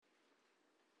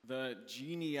the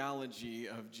genealogy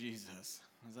of Jesus.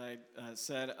 As I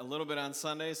said a little bit on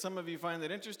Sunday, some of you find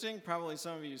that interesting. Probably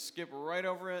some of you skip right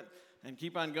over it and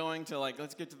keep on going to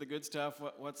let's get to the good stuff,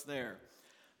 what's there.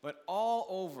 But all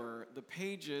over the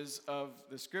pages of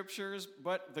the scriptures,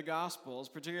 but the Gospels,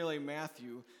 particularly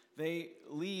Matthew, they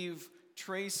leave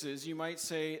traces, you might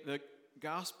say, the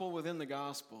gospel within the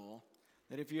gospel,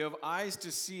 that if you have eyes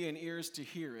to see and ears to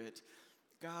hear it,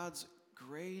 God's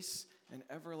grace and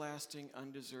everlasting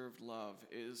undeserved love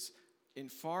is in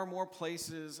far more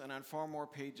places and on far more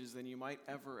pages than you might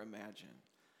ever imagine.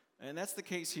 And that's the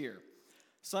case here.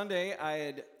 Sunday, I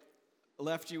had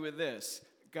left you with this.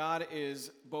 God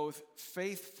is both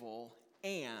faithful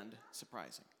and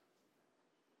surprising.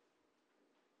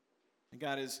 And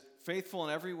God is faithful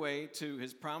in every way to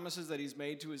his promises that he's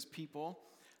made to his people,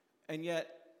 and yet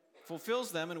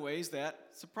fulfills them in ways that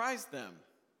surprise them.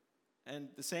 And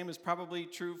the same is probably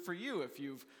true for you if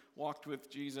you've walked with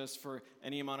Jesus for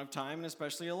any amount of time, and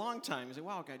especially a long time. You say,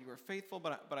 wow, God, you are faithful,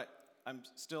 but I'm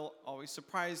still always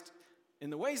surprised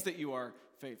in the ways that you are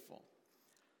faithful.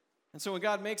 And so when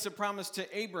God makes a promise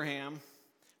to Abraham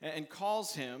and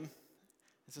calls him,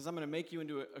 and says, I'm going to make you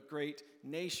into a great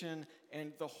nation,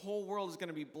 and the whole world is going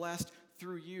to be blessed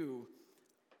through you.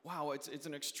 Wow, it's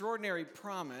an extraordinary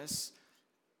promise.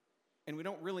 And we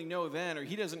don't really know then, or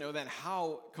he doesn't know then,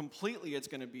 how completely it's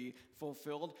going to be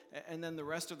fulfilled. And then the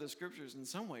rest of the scriptures in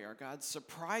some way are God's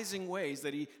surprising ways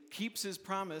that he keeps his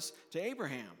promise to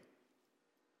Abraham.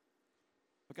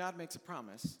 But God makes a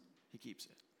promise, he keeps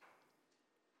it.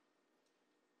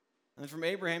 And then from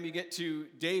Abraham you get to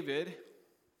David.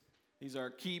 These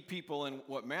are key people in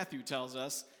what Matthew tells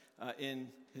us in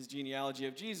his genealogy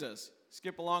of Jesus.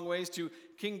 Skip a long ways to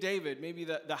King David, maybe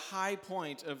the high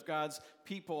point of God's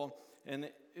people and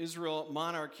the Israel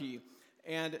monarchy.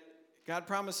 And God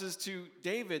promises to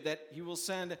David that he will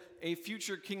send a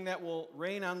future king that will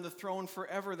reign on the throne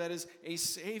forever, that is a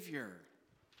savior.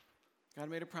 God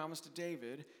made a promise to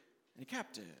David, and he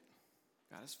kept it.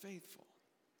 God is faithful.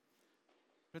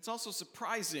 But it's also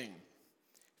surprising.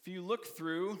 If you look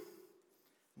through,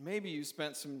 maybe you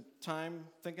spent some time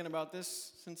thinking about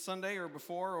this since Sunday or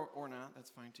before, or not, that's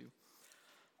fine too,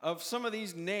 of some of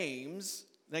these names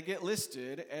that get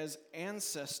listed as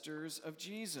ancestors of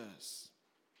Jesus.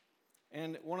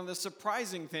 And one of the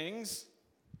surprising things,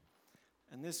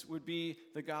 and this would be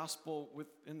the gospel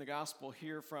within the gospel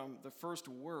here from the first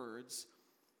words,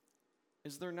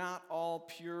 is they're not all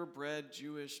purebred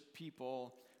Jewish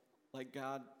people like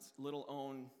God's little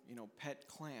own, pet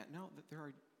clan. No, that there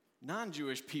are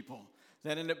non-Jewish people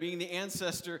that end up being the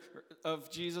ancestor of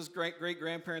Jesus'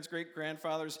 great-grandparents,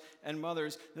 great-grandfathers, and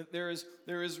mothers. That there is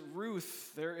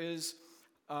Ruth, there is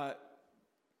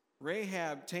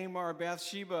Rahab, Tamar,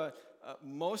 Bathsheba,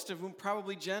 most of whom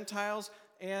probably Gentiles,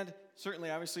 and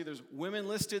certainly, obviously, there's women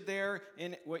listed there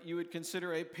in what you would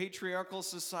consider a patriarchal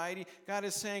society. God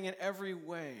is saying in every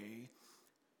way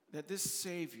that this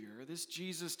Savior, this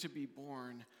Jesus to be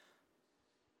born,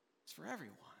 is for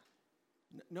everyone.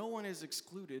 No one is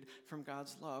excluded from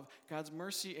God's love. God's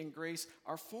mercy and grace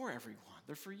are for everyone.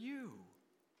 They're for you.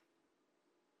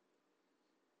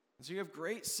 And so you have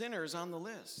great sinners on the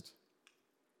list.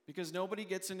 Because nobody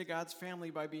gets into God's family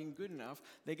by being good enough.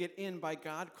 They get in by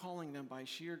God calling them by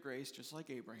sheer grace, just like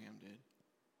Abraham did.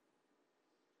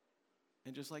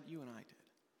 And just like you and I did.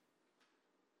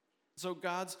 So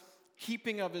God's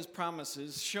keeping of his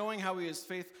promises, showing how he is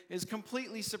faithful, is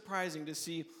completely surprising to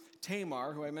see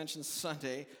Tamar, who I mentioned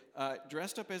Sunday,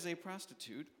 dressed up as a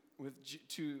prostitute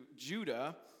to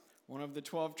Judah, one of the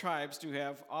 12 tribes, to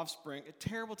have offspring. A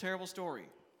terrible, terrible story.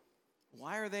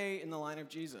 Why are they in the line of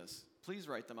Jesus? Please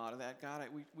write them out of that, God.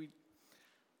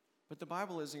 But the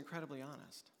Bible is incredibly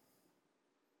honest.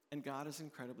 And God is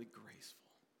incredibly graceful.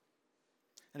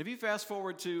 And if you fast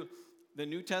forward to the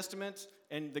New Testament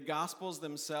and the Gospels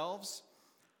themselves,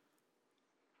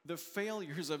 the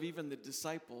failures of even the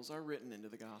disciples are written into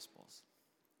the Gospels.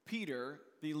 Peter,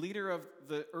 the leader of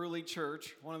the early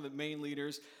church, one of the main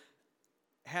leaders,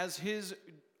 has his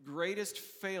greatest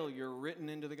failure written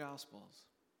into the Gospels.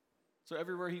 So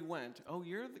everywhere he went,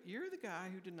 you're the guy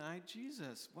who denied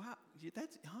Jesus. Wow, you're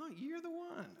the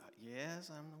one. Yes,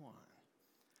 I'm the one.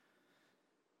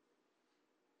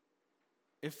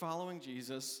 If following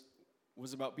Jesus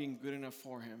was about being good enough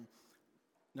for him,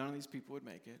 none of these people would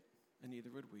make it. And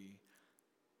neither would we.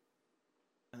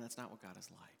 And that's not what God is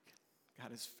like.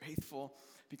 God is faithful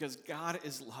because God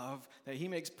is love, that he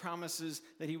makes promises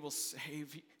that he will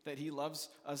save, that he loves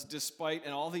us despite,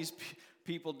 and all these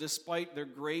people despite their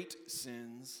great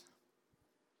sins.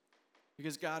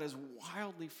 Because God is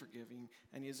wildly forgiving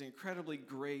and he is incredibly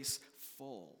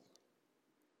graceful.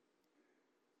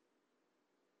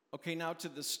 Okay, now to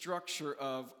the structure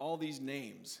of all these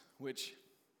names, which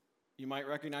you might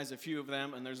recognize a few of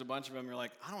them, and there's a bunch of them. You're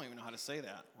like, I don't even know how to say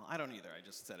that. Well, I don't either. I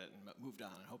just said it and moved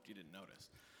on and hoped you didn't notice.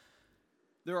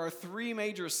 There are 3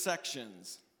 major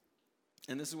sections,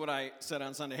 and this is what I said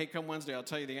on Sunday. Hey, come Wednesday, I'll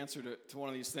tell you the answer to one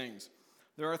of these things.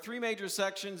 There are 3 major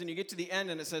sections, and you get to the end,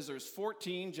 and it says there's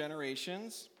 14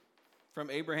 generations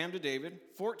from Abraham to David,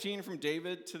 14 from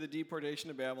David to the deportation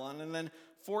to Babylon, and then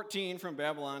 14 from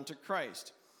Babylon to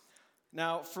Christ.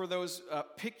 Now, for those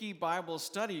picky Bible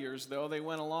studiers, though, they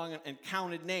went along and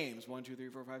counted names. 1, 2, 3,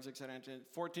 4, 5, 6, 7, 8, 9, 10,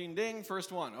 14, ding,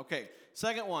 first one. Okay,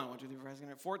 second one, 1, 2, 3, 4, 5, 6,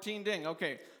 7, 8, 14, ding.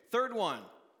 Okay, third one.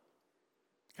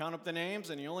 Count up the names,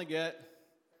 and you only get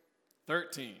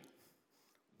 13.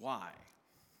 Why?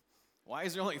 Why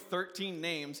is there only 13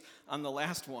 names on the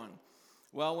last one?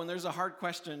 Well, when there's a hard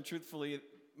question, truthfully,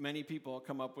 many people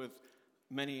come up with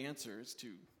many answers to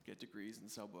get degrees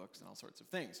and sell books and all sorts of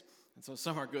things. And so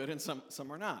some are good and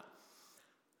some are not.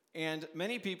 And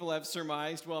many people have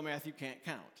surmised, well, Matthew can't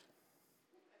count.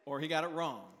 Or he got it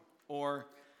wrong. Or,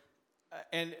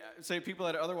 and say people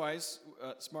that are otherwise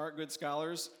smart, good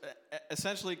scholars,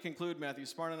 essentially conclude Matthew's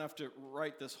smart enough to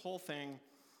write this whole thing,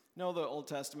 know the Old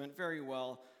Testament very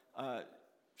well,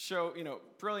 show,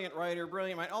 brilliant writer,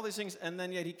 brilliant mind, all these things, and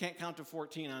then yet he can't count to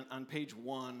 14 on page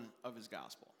 1 of his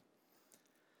gospel.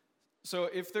 So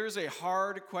if there's a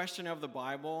hard question of the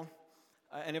Bible,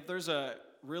 and if there's a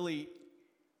really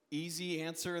easy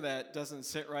answer that doesn't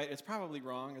sit right, it's probably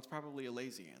wrong. It's probably a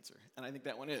lazy answer. And I think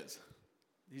that one is.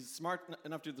 He's smart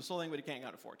enough to do this whole thing, but he can't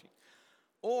count to 14.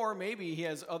 Or maybe he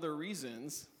has other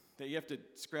reasons that you have to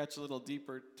scratch a little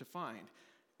deeper to find.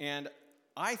 And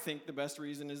I think the best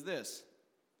reason is this.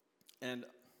 And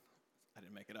I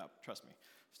didn't make it up, trust me.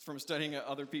 It's from studying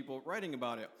other people writing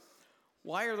about it.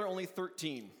 Why are there only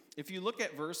 13? If you look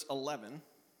at verse 11, it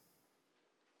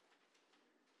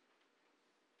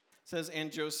says,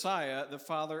 and Josiah, the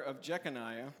father of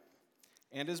Jeconiah,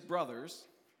 and his brothers,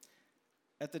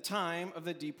 at the time of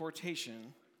the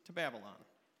deportation to Babylon.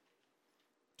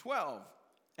 12,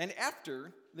 and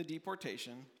after the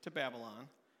deportation to Babylon,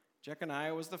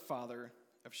 Jeconiah was the father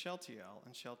of Shealtiel,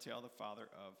 and Shealtiel the father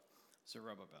of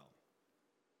Zerubbabel.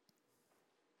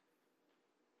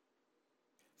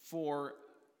 For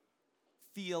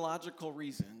theological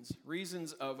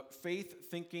reasons of faith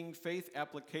thinking, faith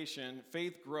application,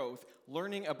 faith growth,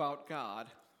 learning about God,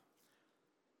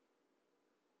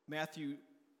 Matthew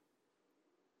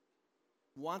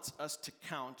wants us to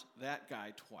count that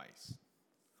guy twice.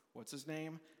 What's his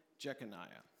name? Jeconiah.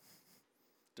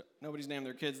 Nobody's named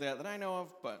their kids that I know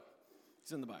of, but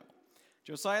it's in the Bible.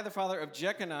 Josiah, the father of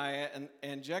Jeconiah,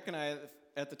 and Jeconiah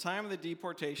at the time of the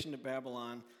deportation to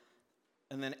Babylon,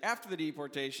 and then after the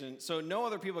deportation, so no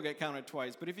other people get counted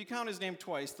twice, but if you count his name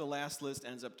twice, the last list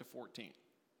ends up to 14. Does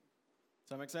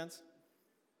that make sense?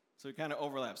 So it kind of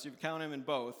overlaps. So you count him in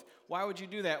both. Why would you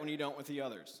do that when you don't with the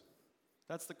others?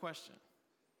 That's the question.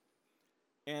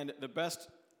 And the best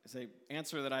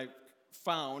answer that I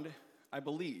found, I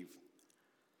believe,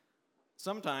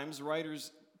 sometimes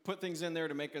writers put things in there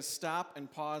to make us stop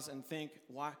and pause and think,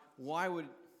 why would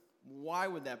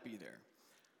that be there?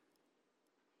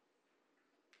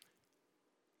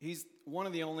 He's one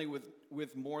of the only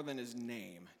with more than his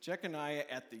name. Jeconiah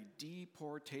at the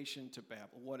deportation to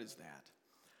Babylon. What is that?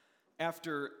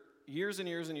 After years and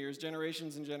years and years,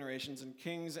 generations and generations, and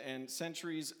kings and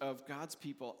centuries of God's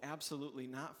people absolutely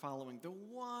not following the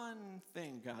one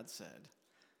thing God said,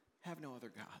 have no other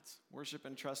gods. Worship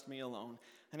and trust me alone.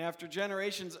 And after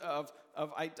generations of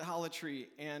idolatry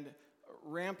and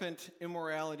rampant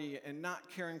immorality and not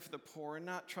caring for the poor and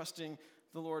not trusting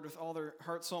the Lord with all their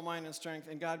heart, soul, mind, and strength,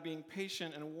 and God being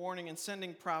patient and warning and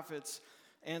sending prophets,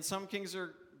 and some kings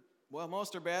are,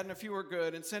 most are bad and a few are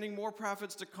good, and sending more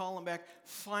prophets to call them back,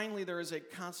 finally there is a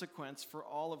consequence for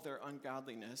all of their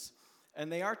ungodliness,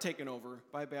 and they are taken over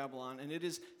by Babylon, and it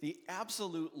is the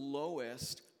absolute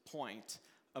lowest point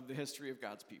of the history of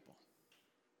God's people.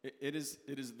 It is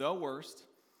the worst.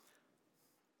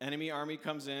 Enemy army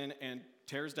comes in and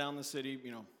tears down the city.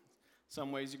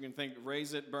 Some ways you can think,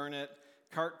 raze it, burn it,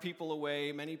 cart people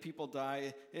away, many people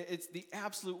die. It's the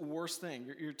absolute worst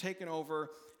thing. You're taken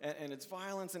over, and it's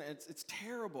violence, and it's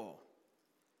terrible.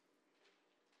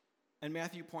 And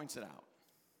Matthew points it out.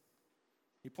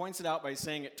 He points it out by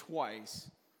saying it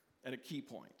twice at a key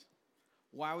point.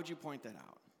 Why would you point that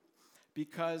out?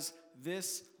 Because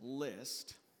this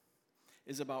list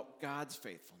is about God's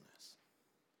faithfulness.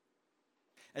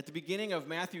 At the beginning of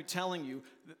Matthew telling you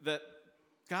that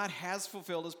God has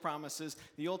fulfilled his promises.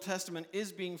 The Old Testament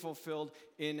is being fulfilled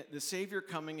in the Savior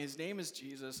coming. His name is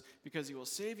Jesus because he will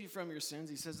save you from your sins.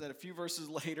 He says that a few verses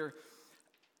later.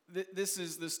 This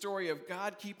is the story of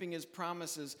God keeping his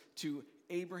promises to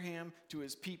Abraham, to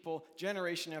his people,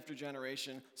 generation after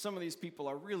generation. Some of these people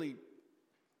are really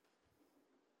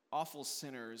awful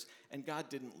sinners, and God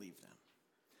didn't leave them.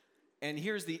 And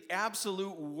here's the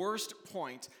absolute worst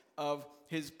point of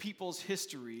his people's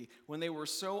history when they were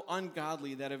so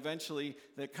ungodly that eventually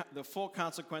the full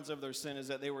consequence of their sin is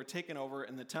that they were taken over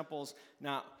and the temple's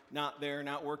not there,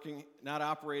 not working, not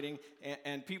operating,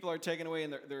 and people are taken away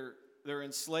and they're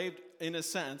enslaved in a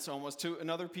sense almost to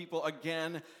another people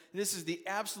again. This is the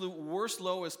absolute worst,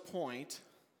 lowest point,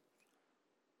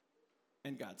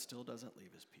 and God still doesn't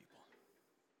leave his people.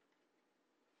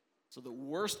 So the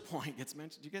worst point gets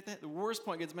mentioned. Do you get that? The worst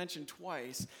point gets mentioned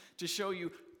twice to show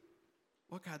you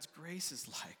what God's grace is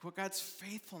like, what God's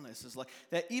faithfulness is like.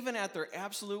 That even at their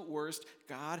absolute worst,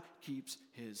 God keeps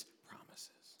his promises.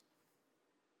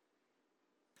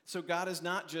 So God is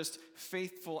not just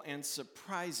faithful and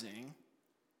surprising.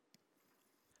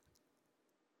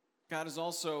 God is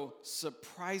also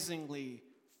surprisingly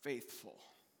faithful.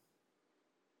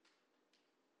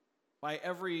 By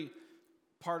every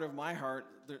part of my heart,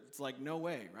 it's like, no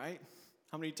way, right?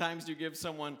 How many times do you give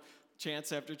someone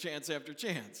chance after chance after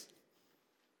chance?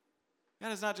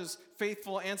 God is not just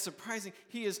faithful and surprising,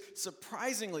 he is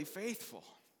surprisingly faithful.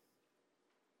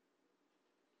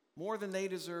 More than they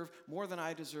deserve, more than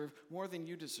I deserve, more than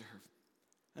you deserve.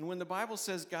 And when the Bible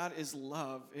says God is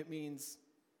love, it means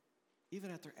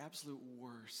even at their absolute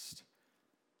worst,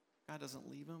 God doesn't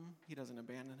leave them, he doesn't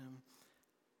abandon him.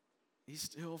 He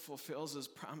still fulfills his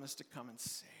promise to come and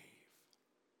save.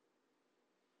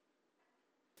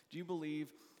 Do you believe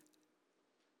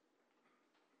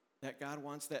that God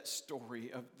wants that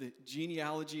story of the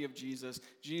genealogy of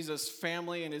Jesus'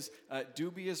 family and his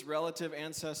dubious relative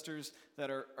ancestors that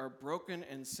are broken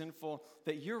and sinful,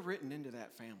 that you're written into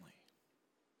that family?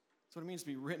 That's what it means to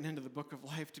be written into the book of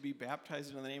life, to be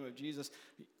baptized in the name of Jesus.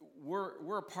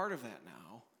 We're a part of that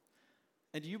now.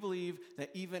 And do you believe that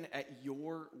even at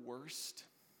your worst,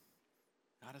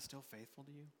 God is still faithful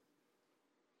to you?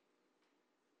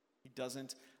 He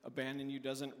doesn't abandon you,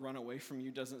 doesn't run away from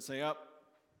you, doesn't say, "Up,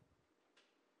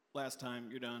 last time,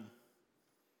 you're done."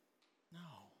 No.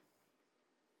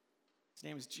 His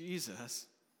name is Jesus,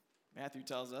 Matthew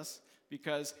tells us,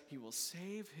 because he will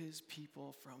save his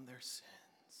people from their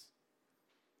sins.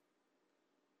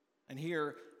 And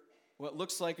here, what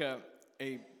looks like a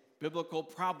biblical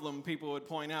problem people would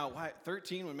point out, why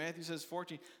 13 when Matthew says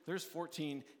 14? There's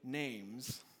 14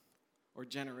 names or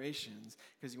generations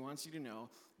because he wants you to know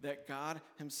that God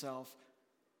himself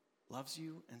loves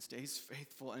you and stays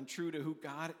faithful and true to who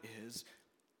God is,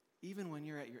 even when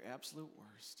you're at your absolute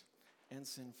worst and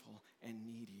sinful and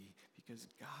needy, because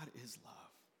God is love.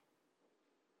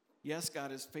 Yes,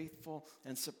 God is faithful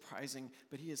and surprising,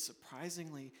 but he is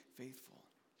surprisingly faithful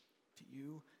to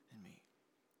you